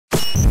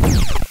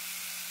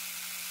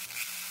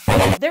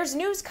There's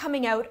news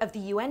coming out of the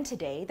UN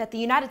today that the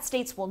United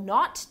States will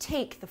not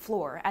take the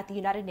floor at the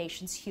United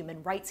Nations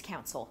Human Rights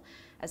Council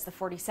as the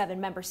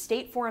 47-member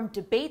State Forum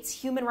debates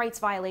human rights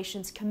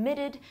violations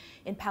committed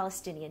in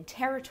Palestinian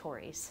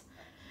territories.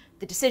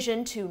 The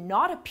decision to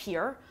not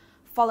appear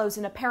follows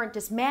an apparent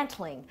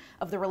dismantling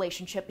of the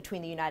relationship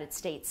between the United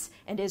States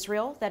and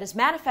Israel that is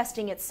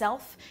manifesting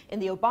itself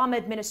in the Obama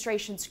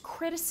administration's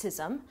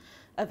criticism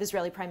of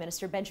Israeli Prime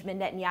Minister Benjamin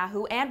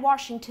Netanyahu and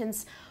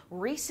Washington's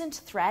recent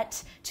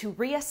threat to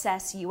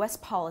reassess U.S.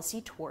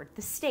 policy toward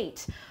the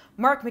state.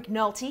 Mark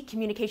McNulty,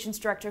 Communications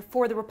Director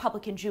for the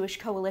Republican Jewish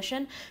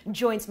Coalition,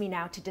 joins me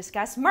now to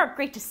discuss. Mark,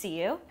 great to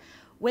see you.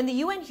 When the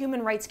UN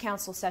Human Rights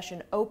Council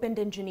session opened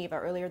in Geneva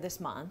earlier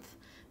this month,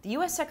 the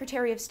U.S.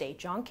 Secretary of State,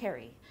 John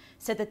Kerry,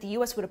 said that the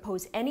U.S. would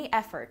oppose any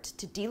effort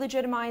to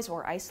delegitimize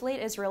or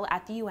isolate Israel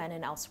at the UN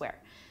and elsewhere.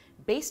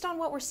 Based on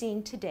what we're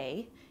seeing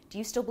today, do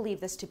you still believe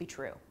this to be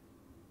true?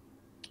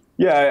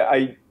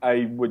 Yeah,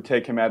 I would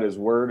take him at his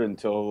word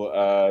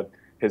until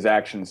his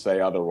actions say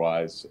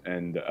otherwise.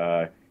 And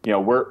you know,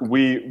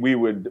 we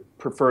would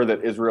prefer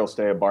that Israel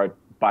stay a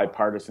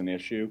bipartisan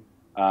issue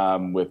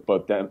with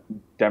both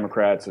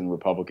Democrats and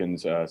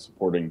Republicans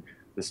supporting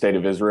the state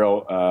of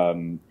Israel.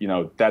 You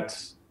know,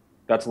 that's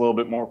a little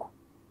bit more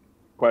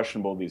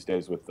questionable these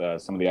days with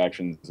some of the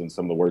actions and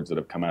some of the words that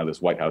have come out of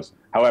this White House.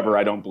 However,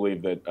 I don't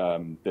believe that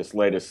this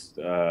latest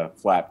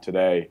flap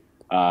today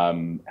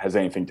has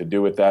anything to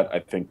do with that. I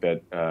think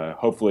that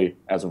hopefully,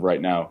 as of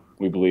right now,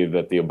 we believe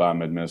that the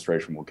Obama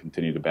administration will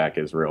continue to back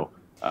Israel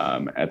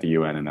at the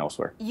UN and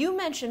elsewhere. You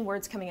mentioned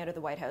words coming out of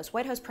the White House.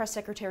 White House Press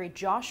Secretary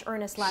Josh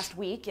Earnest last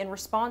week, in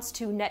response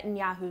to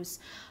Netanyahu's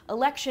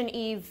election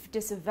eve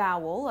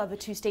disavowal of a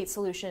two-state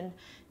solution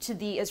to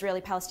the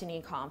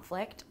Israeli-Palestinian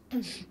conflict,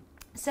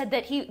 said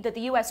that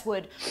the U.S.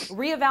 would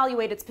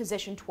reevaluate its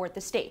position toward the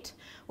state.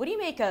 What do you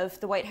make of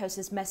the White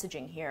House's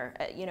messaging here?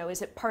 You know,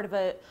 is it part of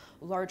a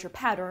larger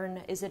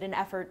pattern? Is it an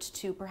effort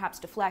to perhaps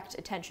deflect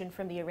attention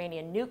from the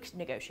Iranian nuke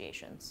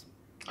negotiations?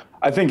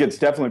 I think it's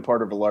definitely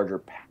part of a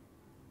larger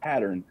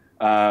pattern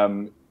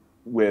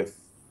with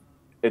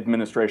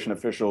administration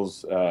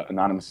officials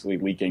anonymously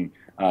leaking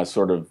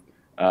sort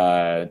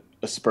of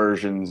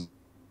aspersions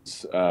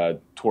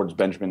towards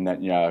Benjamin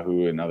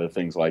Netanyahu and other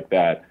things like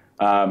that.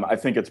 I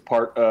think it's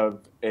part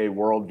of a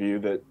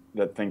worldview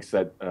that thinks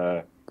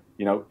that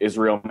you know,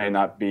 Israel may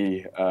not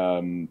be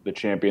the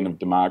champion of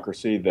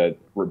democracy that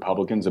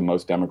Republicans and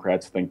most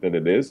Democrats think that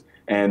it is,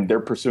 and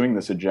they're pursuing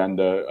this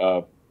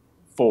agenda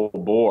full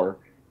bore.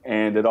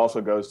 And it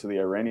also goes to the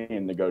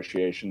Iranian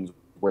negotiations,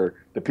 where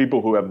the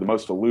people who have the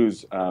most to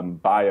lose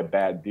by a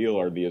bad deal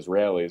are the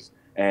Israelis,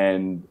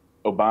 and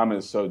Obama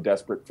is so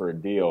desperate for a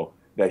deal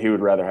that he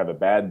would rather have a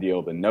bad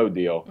deal than no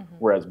deal,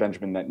 whereas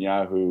Benjamin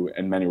Netanyahu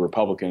and many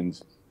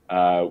Republicans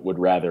would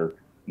rather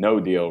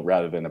no deal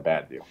rather than a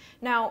bad deal.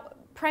 Now,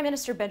 Prime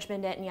Minister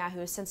Benjamin Netanyahu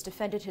has since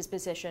defended his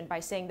position by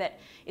saying that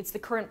it's the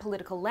current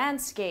political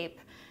landscape,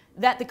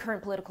 that the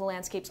current political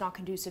landscape is not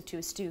conducive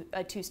to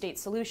a two-state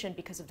solution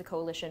because of the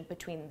coalition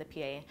between the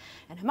PA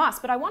and Hamas.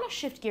 But I want to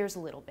shift gears a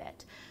little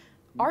bit.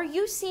 Are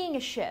you seeing a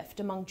shift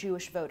among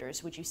Jewish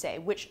voters, would you say,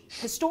 which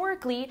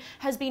historically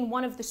has been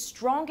one of the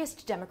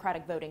strongest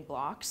Democratic voting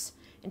blocs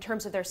in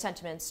terms of their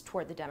sentiments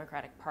toward the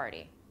Democratic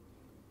Party,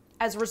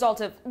 as a result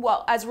of,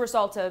 well, as a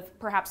result of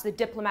perhaps the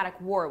diplomatic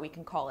war, we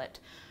can call it,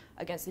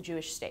 against the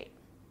Jewish state?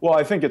 Well,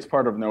 I think it's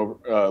part of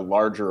a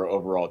larger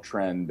overall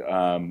trend.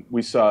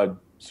 We saw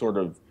sort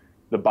of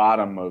the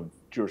bottom of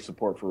Jewish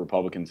support for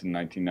Republicans in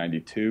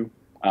 1992.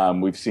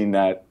 We've seen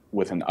that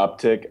with an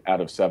uptick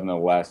out of 7 of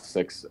the last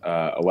 6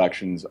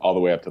 elections, all the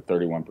way up to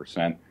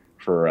 31%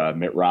 for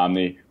Mitt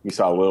Romney. We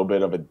saw a little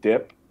bit of a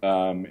dip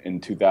in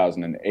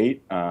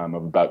 2008 of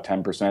about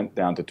 10%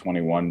 down to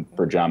 21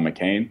 for John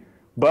McCain.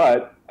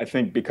 But I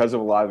think because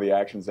of a lot of the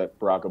actions that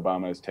Barack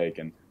Obama has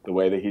taken, the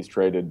way that he's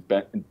treated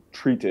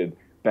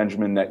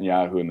Benjamin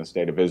Netanyahu in the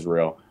state of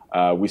Israel,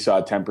 we saw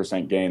a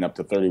 10% gain up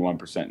to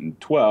 31% in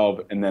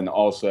 12. And then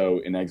also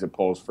in exit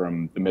polls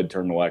from the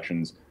midterm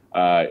elections,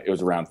 it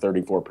was around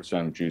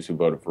 34% of Jews who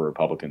voted for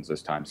Republicans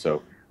this time.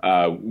 So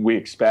we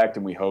expect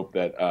and we hope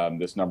that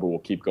this number will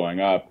keep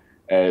going up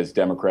as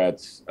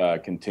Democrats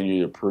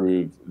continue to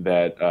prove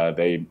that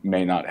they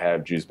may not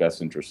have Jews'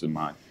 best interests in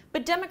mind.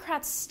 But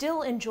Democrats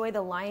still enjoy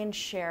the lion's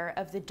share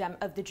of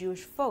the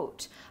Jewish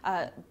vote.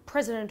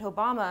 President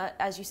Obama,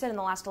 as you said in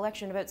the last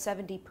election, about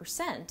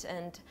 70%,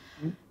 and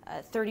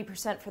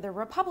 30% for the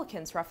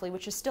Republicans, roughly,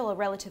 which is still a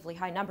relatively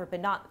high number,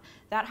 but not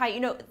that high. You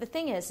know, the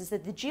thing is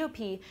that the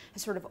GOP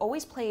has sort of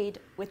always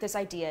played with this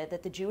idea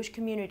that the Jewish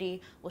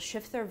community will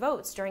shift their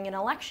votes during an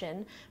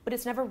election, but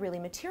it's never really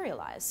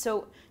materialized.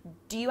 So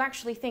do you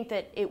actually think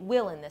that it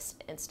will in this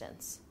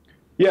instance?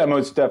 Yeah,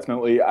 most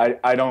definitely.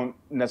 I don't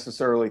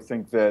necessarily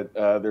think that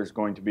there's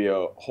going to be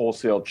a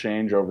wholesale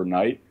change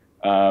overnight.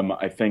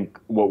 I think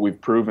what we've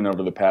proven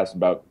over the past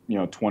about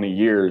 20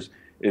 years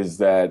is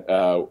that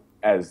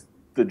as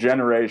the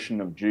generation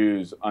of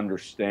Jews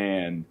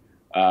understand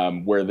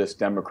where this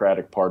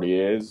Democratic Party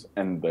is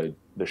and the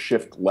the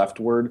shift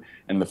leftward,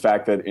 and the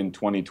fact that in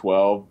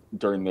 2012,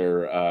 during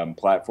their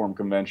platform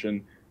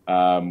convention,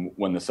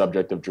 when the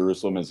subject of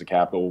Jerusalem as the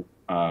capital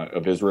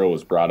of Israel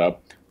was brought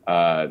up,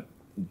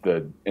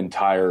 the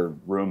entire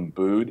room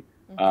booed.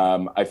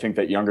 I think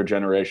that younger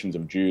generations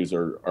of Jews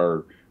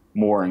are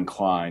more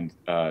inclined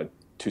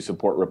to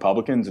support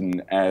Republicans,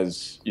 and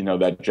as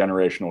that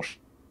generational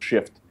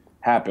shift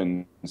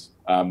happens,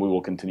 we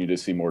will continue to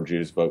see more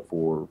Jews vote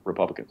for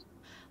Republicans.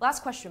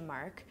 Last question,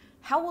 Mark.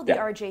 How will the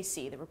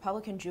RJC, the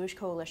Republican Jewish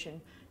Coalition,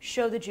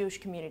 show the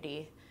Jewish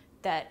community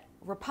that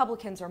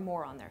Republicans are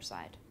more on their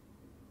side?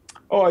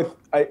 Oh,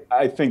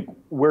 I think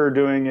we're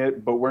doing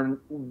it, but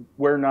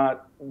we're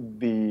not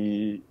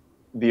the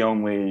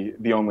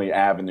only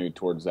avenue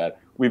towards that.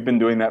 We've been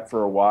doing that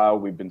for a while.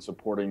 We've been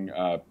supporting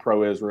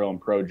pro-Israel and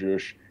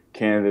pro-Jewish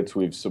candidates.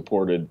 We've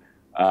supported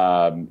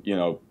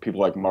people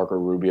like Marco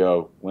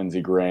Rubio, Lindsey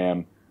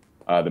Graham,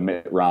 the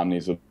Mitt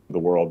Romneys of the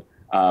world.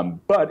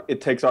 But it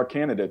takes our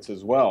candidates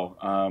as well.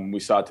 We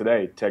saw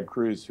today Ted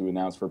Cruz, who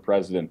announced for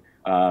president,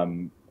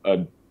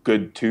 a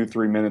good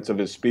 2-3 minutes of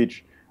his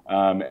speech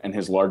and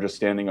his largest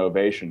standing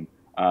ovation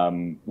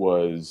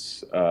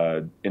was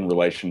in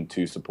relation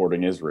to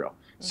supporting Israel.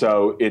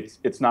 So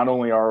it's not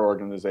only our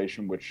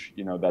organization, which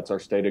that's our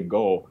stated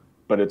goal,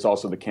 but it's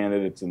also the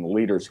candidates and the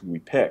leaders who we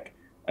pick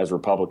as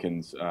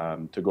Republicans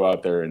to go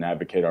out there and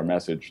advocate our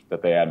message,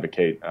 that they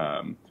advocate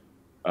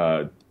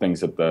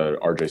things that the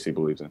RJC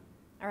believes in.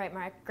 All right,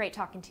 Mark, great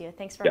talking to you.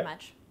 Thanks very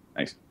much.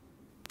 Thanks.